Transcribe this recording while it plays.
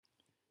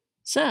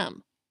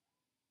Sam,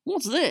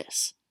 what's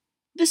this?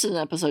 This is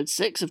episode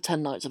 6 of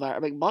 10 Nights of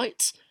Arabic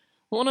Bites.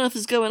 What on earth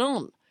is going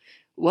on?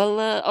 Well,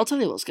 I'll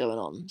tell you what's going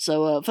on.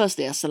 So,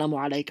 firstly, assalamu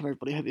alaikum,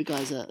 everybody. Hope you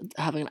guys are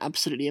having an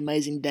absolutely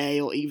amazing day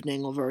or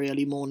evening or very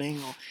early morning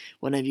or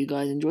whenever you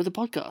guys enjoy the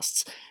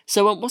podcasts.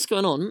 So, what's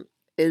going on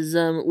is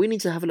we need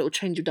to have a little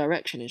change of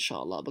direction,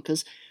 inshallah,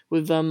 because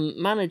we've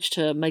managed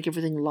to make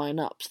everything line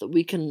up so that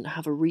we can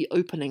have a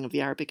reopening of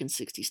the Arabic in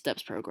 60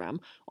 Steps program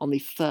on the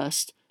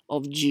 1st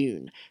of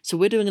June. So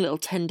we're doing a little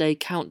 10-day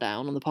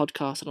countdown on the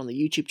podcast and on the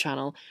YouTube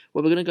channel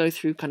where we're going to go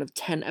through kind of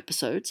 10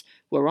 episodes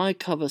where I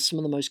cover some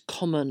of the most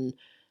common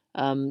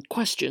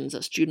questions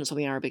that students on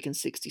the Arabic in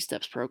 60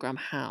 Steps program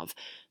have.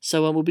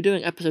 So we'll be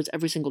doing episodes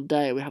every single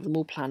day. We have them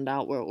all planned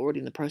out. We're already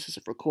in the process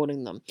of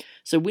recording them.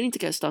 So we need to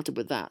get started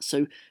with that.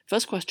 So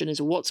first question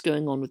is, what's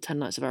going on with 10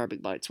 Nights of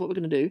Arabic Bites? What we're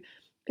going to do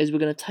is we're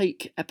going to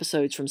take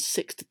episodes from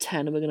 6 to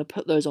 10 and we're going to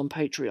put those on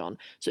Patreon.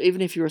 So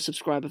even if you're a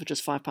subscriber for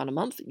just £5 a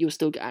month, you'll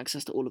still get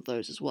access to all of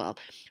those as well.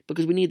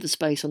 Because we need the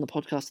space on the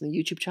podcast and the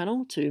YouTube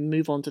channel to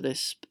move on to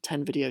this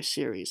 10 video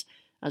series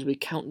as we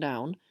count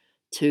down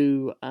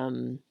to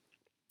the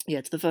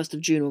 1st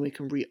of June when we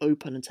can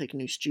reopen and take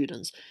new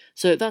students.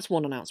 So that's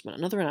one announcement.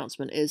 Another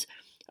announcement is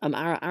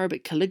our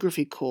Arabic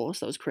calligraphy course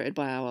that was created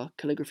by our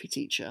calligraphy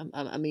teacher,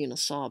 Amin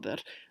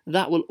Sabir,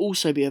 that will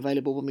also be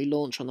available when we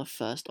launch on the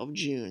 1st of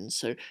June.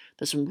 So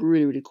there's some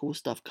really, really cool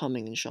stuff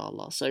coming,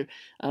 inshallah. So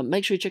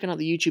make sure you're checking out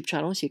the YouTube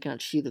channel so you can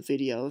actually see the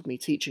video of me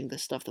teaching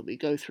this stuff that we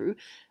go through.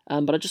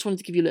 But I just wanted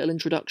to give you a little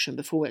introduction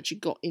before we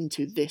actually got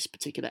into this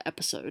particular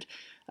episode.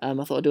 I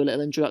thought I'd do a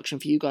little introduction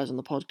for you guys on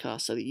the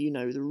podcast so that you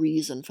know the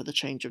reason for the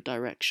change of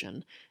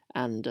direction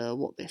and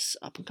what this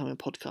up-and-coming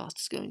podcast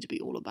is going to be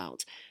all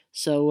about.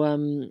 So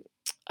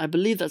I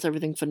believe that's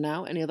everything for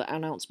now. Any other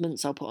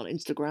announcements I'll put on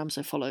Instagram,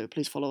 so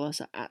please follow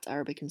us at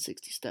Arabic in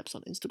 60 Steps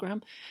on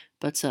Instagram.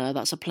 But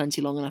that's a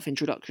plenty long enough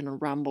introduction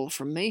and ramble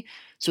from me.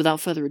 So without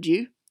further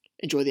ado,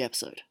 enjoy the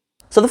episode.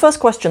 So the first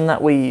question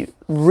that we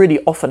really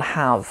often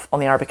have on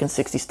the Arabic in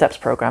 60 Steps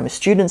program is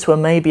students who are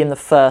maybe in the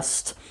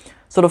first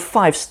sort of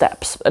 5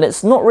 steps, and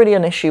it's not really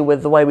an issue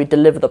with the way we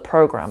deliver the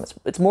program,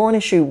 it's more an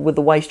issue with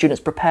the way students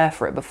prepare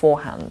for it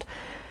beforehand.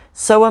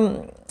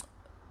 So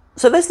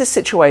there's this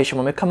situation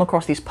when we come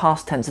across these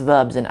past tense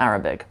verbs in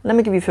Arabic. Let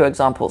me give you a few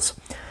examples.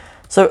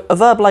 So a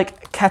verb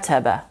like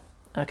kataba,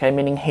 okay,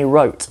 meaning he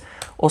wrote,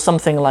 or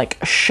something like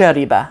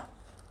shariba,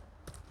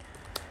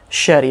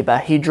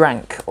 he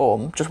drank,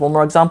 or just one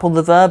more example,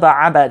 the verb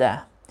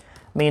abada,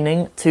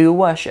 meaning to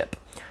worship.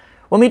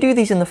 When we do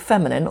these in the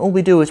feminine, all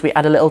we do is we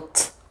add a little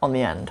t on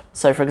the end.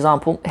 So for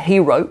example, he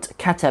wrote,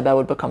 kataba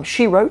would become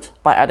she wrote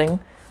by adding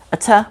a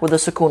ta with a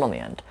sukoon on the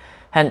end.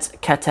 Hence,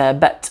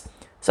 katabat.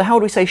 So how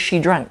would we say she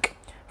drank?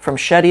 From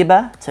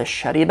shariba to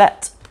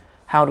sharibat.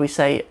 How do we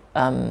say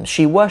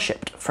she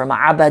worshipped? From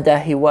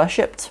abada, he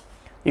worshipped.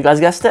 You guys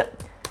guessed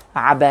it?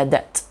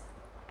 Abadat.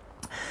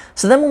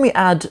 So then when we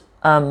add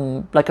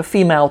like a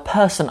female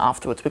person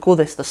afterwards, we call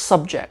this the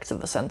subject of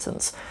the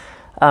sentence.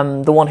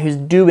 The one who's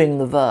doing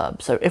the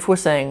verb. So if we're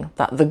saying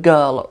that the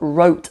girl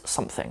wrote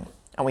something,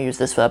 and we use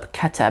this verb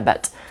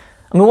katabat,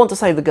 and we want to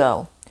say the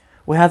girl,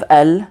 we have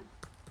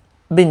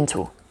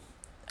al-bintu,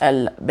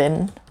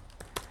 al-bintu,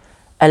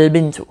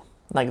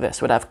 like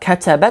this. We'd have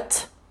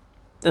katabat,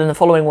 and then the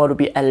following word would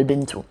be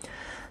al-bintu.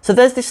 So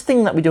there's this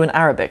thing that we do in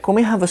Arabic, when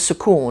we have a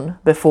sukoon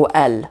before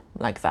al,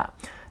 like that.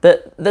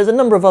 There's a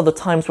number of other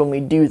times when we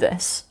do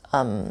this,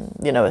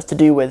 it's to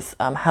do with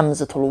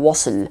hamzatul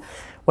wasl,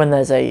 when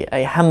there's a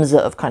hamza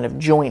of kind of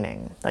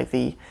joining, like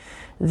the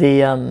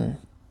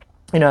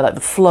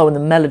flow and the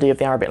melody of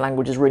the Arabic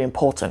language is really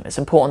important. It's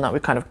important that we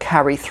kind of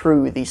carry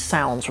through these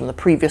sounds from the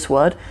previous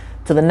word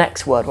to the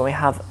next word when we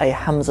have a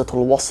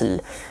hamzatul wasl,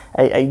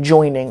 a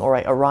joining or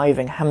a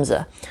arriving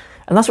hamza.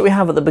 And that's what we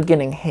have at the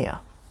beginning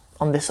here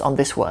on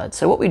this word.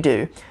 So what we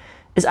do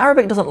is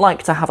Arabic doesn't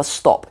like to have a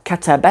stop,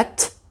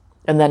 katabat,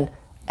 and then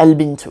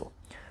al-bintu.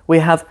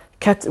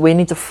 We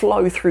need to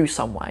flow through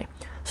some way.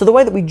 So the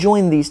way that we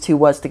join these two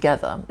words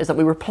together is that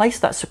we replace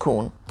that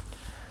sukoon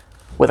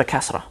with a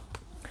kasra.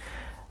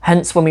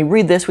 Hence, when we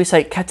read this, we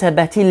say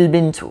katabatil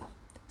bintu.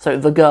 So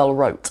the girl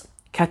wrote.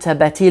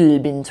 Katabatil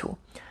bintu.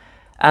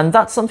 And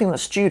that's something that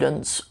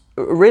students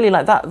really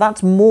like.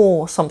 That's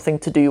more something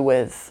to do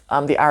with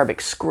the Arabic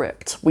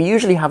script. We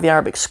usually have the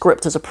Arabic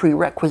script as a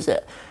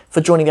prerequisite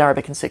for joining the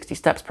Arabic in 60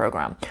 Steps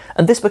program.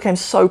 And this became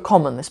so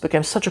common, this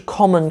became such a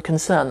common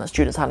concern that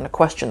students had in a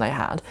question they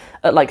had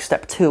at like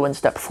step 2 and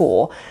step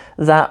 4,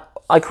 that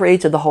I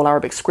created the whole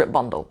Arabic script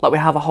bundle. Like we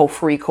have a whole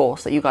free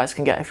course that you guys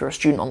can get if you're a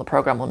student on the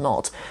program or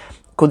not,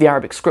 called the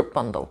Arabic script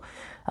bundle.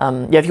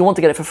 If you want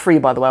to get it for free,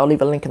 by the way, I'll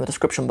leave a link in the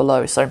description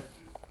below. So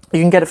you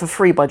can get it for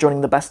free by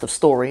joining the Best of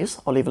Stories.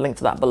 I'll leave a link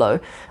to that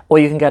below. Or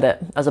you can get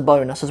it as a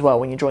bonus as well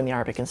when you join the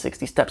Arabic in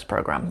 60 Steps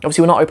program.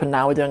 Obviously, we're not open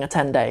now. We're doing a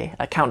 10-day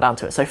countdown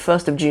to it. So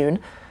 1st of June,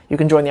 you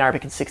can join the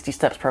Arabic in 60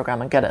 Steps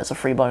program and get it as a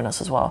free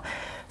bonus as well.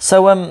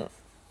 So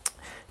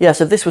Yeah,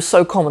 so this was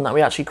so common that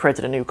we actually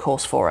created a new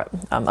course for it,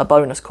 a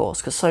bonus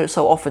course, because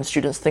so often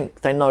students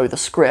think they know the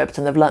script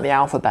and they've learnt the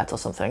alphabet or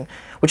something,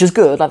 which is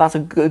good. Like that's a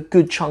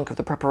good chunk of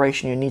the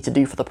preparation you need to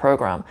do for the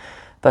program.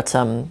 But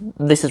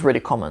this is really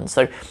common.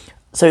 So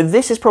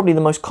this is probably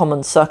the most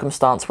common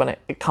circumstance when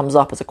it comes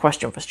up as a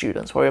question for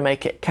students, where we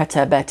make it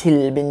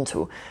katabatil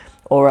bintu.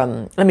 Or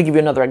let me give you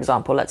another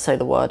example. Let's say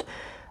the word,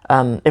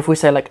 if we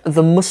say like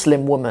the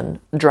Muslim woman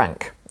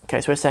drank.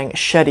 Okay, so we're saying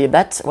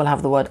sharibat, we'll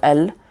have the word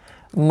al-muslimatu.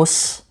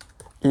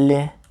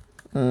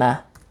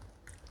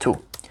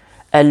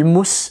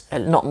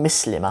 Not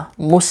mislima,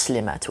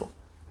 muslimatu.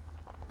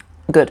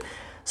 Good.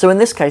 So in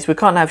this case, we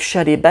can't have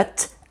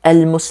sharibat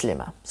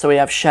al-muslima. So we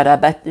have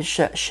sharibat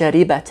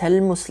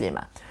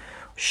al-muslima.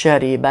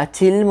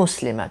 Sharibatil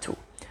muslimatu.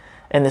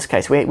 In this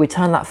case, we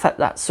turn that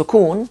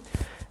sukoon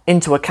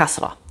into a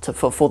kasra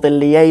for the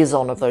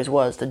liaison of those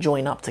words to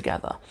join up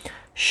together.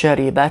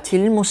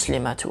 Sharibatil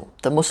muslimatu.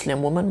 The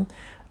Muslim woman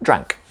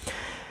drank.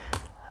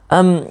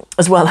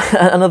 As well,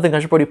 another thing I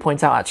should probably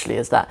point out actually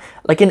is that,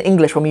 like in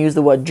English, when we use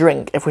the word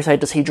drink, if we say,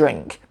 does he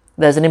drink?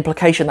 There's an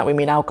implication that we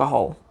mean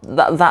alcohol.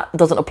 That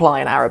doesn't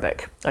apply in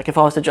Arabic. Like if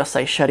I was to just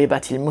say,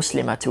 sharibatil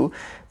muslimatu,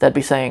 they'd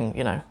be saying,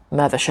 you know,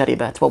 ماذا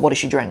شربت? Well, what does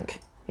she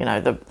drink? You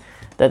know,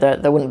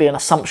 there wouldn't be an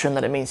assumption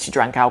that it means she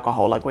drank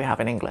alcohol like we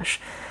have in English.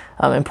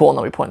 Important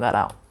that we point that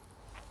out.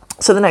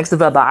 So the next, the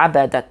verb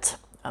abadat.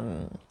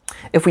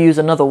 If we use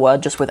another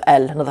word just with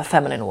el, another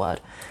feminine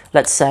word,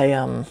 let's say,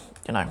 you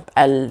know,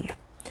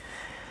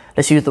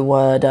 let's use the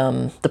word,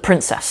 the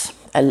princess.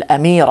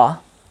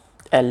 Al-amira.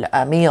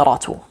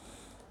 Al-amiratu.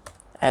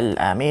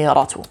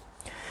 Al-amiratu.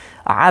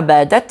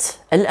 Abadat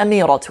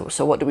al-amiratu.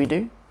 So what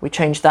do? We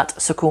change that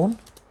sukoon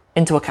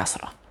into a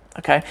kasra.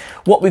 Okay?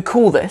 What we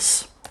call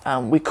this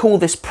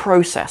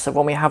process of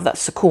when we have that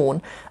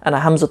sukoon and a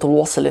hamzatul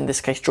wasl in this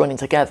case joining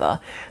together,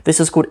 this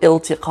is called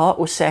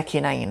iltiqa'u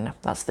sakinain.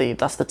 That's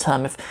the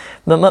term.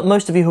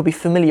 Most of you who'll be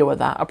familiar with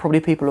that are probably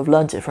people who've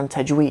learnt it from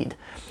tajweed,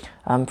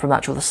 from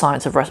the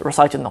science of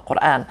reciting the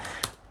Quran.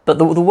 But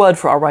the word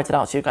for it, I'll write it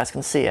out so you guys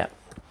can see it.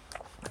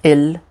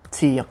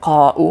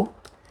 Iltiqa'u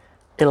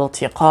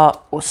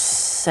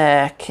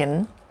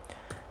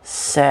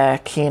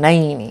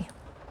sakinaini.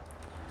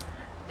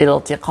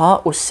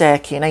 Iltiqa'u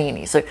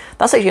sakinaini. So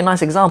that's actually a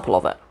nice example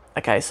of it.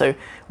 Okay, so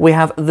we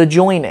have the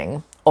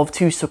joining of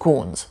two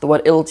sukoons. The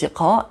word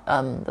iltiqa,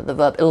 the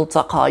verb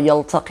iltaqa,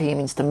 yaltaqi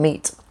means to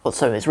meet.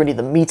 So it's really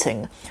the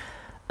meeting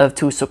of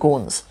two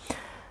sukoons.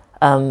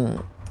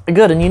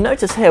 Good, and you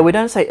notice here we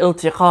don't say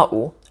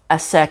iltiqa'u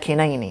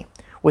as-sakinaini.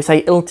 We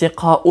say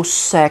iltiqa'u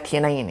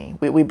as-sakinaini.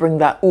 We bring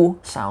that u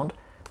sound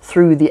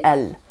through the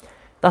l.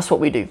 That's what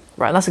we do,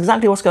 right? And that's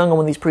exactly what's going on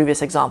with these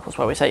previous examples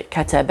where we say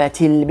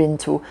katabatil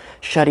bintu,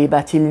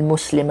 sharibatil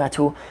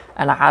muslimatu,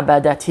 and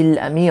abadatil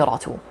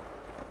amiratu.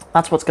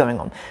 That's what's going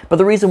on. But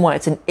the reason why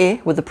it's an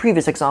I with the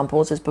previous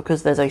examples is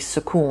because there's a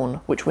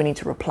sukoon which we need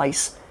to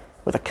replace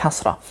with a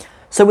kasra.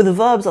 So with the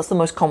verbs, that's the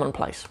most common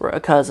place where it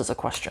occurs as a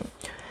question.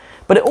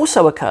 But it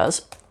also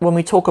occurs when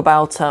we talk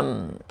about,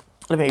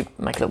 let me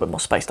make a little bit more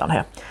space down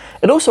here.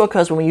 It also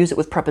occurs when we use it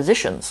with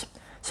prepositions.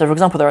 So for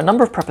example, there are a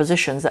number of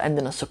prepositions that end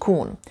in a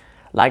sukoon,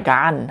 like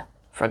an,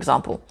 for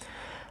example.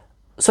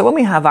 So when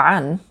we have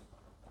an,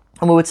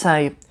 and we would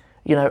say,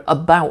 you know,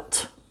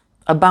 about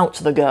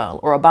the girl,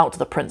 or about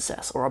the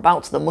princess, or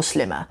about the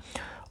Muslimah,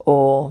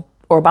 or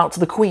about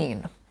the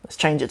queen. Let's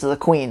change it to the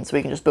queen so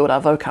we can just build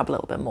our vocab a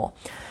little bit more.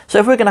 So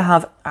if we're going to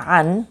have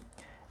an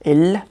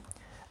il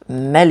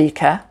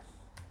malika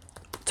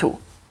tu,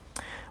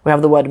 we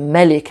have the word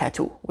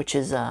malikatu, which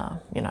is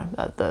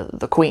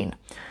the queen.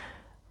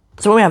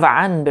 So when we have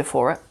an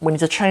before it, we need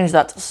to change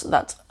that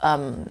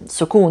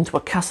sukoon to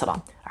a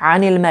kasra.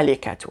 Anil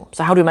malikatu.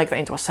 So how do we make that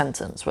into a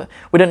sentence?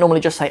 We don't normally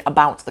just say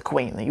about the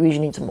queen. You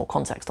usually need some more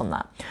context on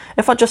that.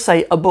 If I just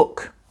say a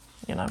book,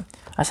 you know,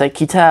 I say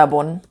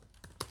kitabun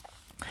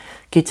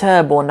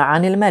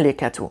anil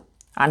malikatu.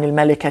 Anil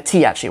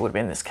malikati actually would be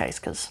in this case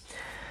because,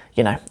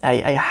 you know,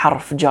 a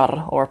harf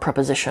jar or a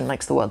preposition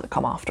makes the word that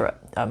come after it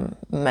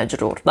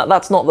majrur.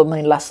 That's not the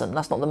main lesson.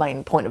 That's not the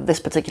main point of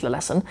this particular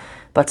lesson.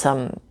 But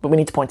we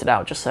need to point it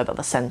out just so that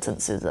the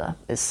sentence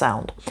is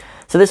sound.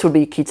 So this would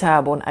be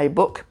kitabun, a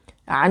book.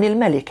 Anil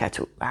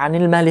malikatu,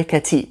 anil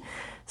malikati.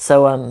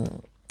 So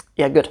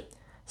yeah, good.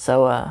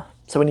 So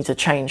we need to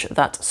change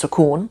that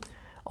sukoon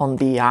on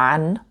the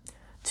an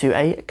to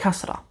a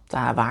kasra to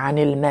have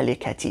anil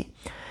malikati.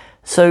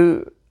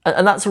 So,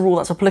 and that's a rule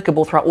that's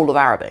applicable throughout all of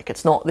Arabic.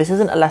 This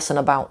isn't a lesson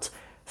about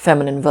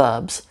feminine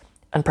verbs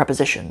and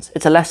prepositions.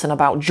 It's a lesson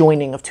about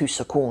joining of two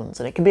sukoons,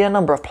 and it can be a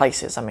number of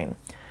places. I mean,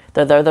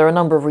 there are a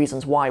number of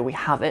reasons why we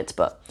have it,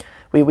 but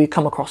we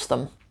come across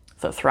them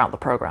throughout the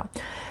program.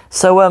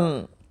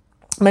 So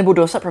maybe we'll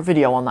do a separate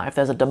video on that if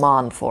there's a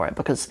demand for it,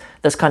 because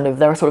there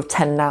are sort of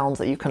 10 nouns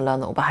that you can learn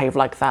that will behave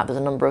like that. There's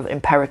a number of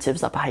imperatives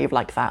that behave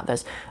like that.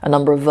 There's a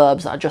number of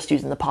verbs that are just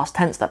used in the past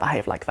tense that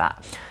behave like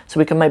that. So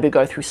we can maybe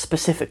go through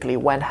specifically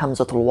when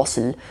hamzatul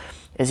wasl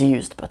is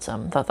used, but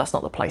that's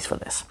not the place for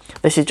this.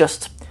 This is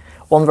just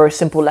one very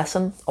simple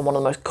lesson on one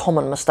of the most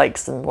common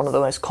mistakes and one of the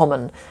most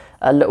common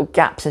little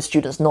gaps in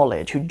students'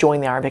 knowledge who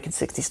join the Arabic in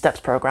 60 Steps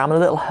program, and a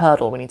little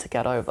hurdle we need to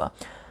get over.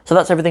 So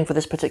that's everything for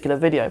this particular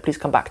video. Please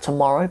come back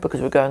tomorrow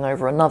because we're going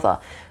over another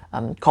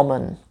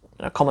common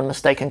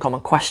mistake and common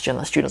question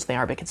that students in the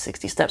Arabic in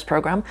 60 Steps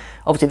program.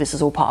 Obviously, this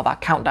is all part of our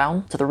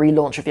countdown to the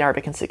relaunch of the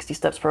Arabic in 60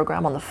 Steps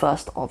program on the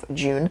 1st of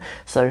June.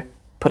 So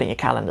put in your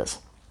calendars.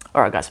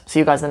 All right, guys. See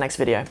you guys in the next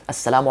video.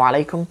 Assalamu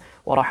alaikum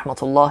wa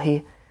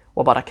rahmatullahi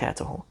wa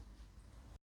barakatuhu.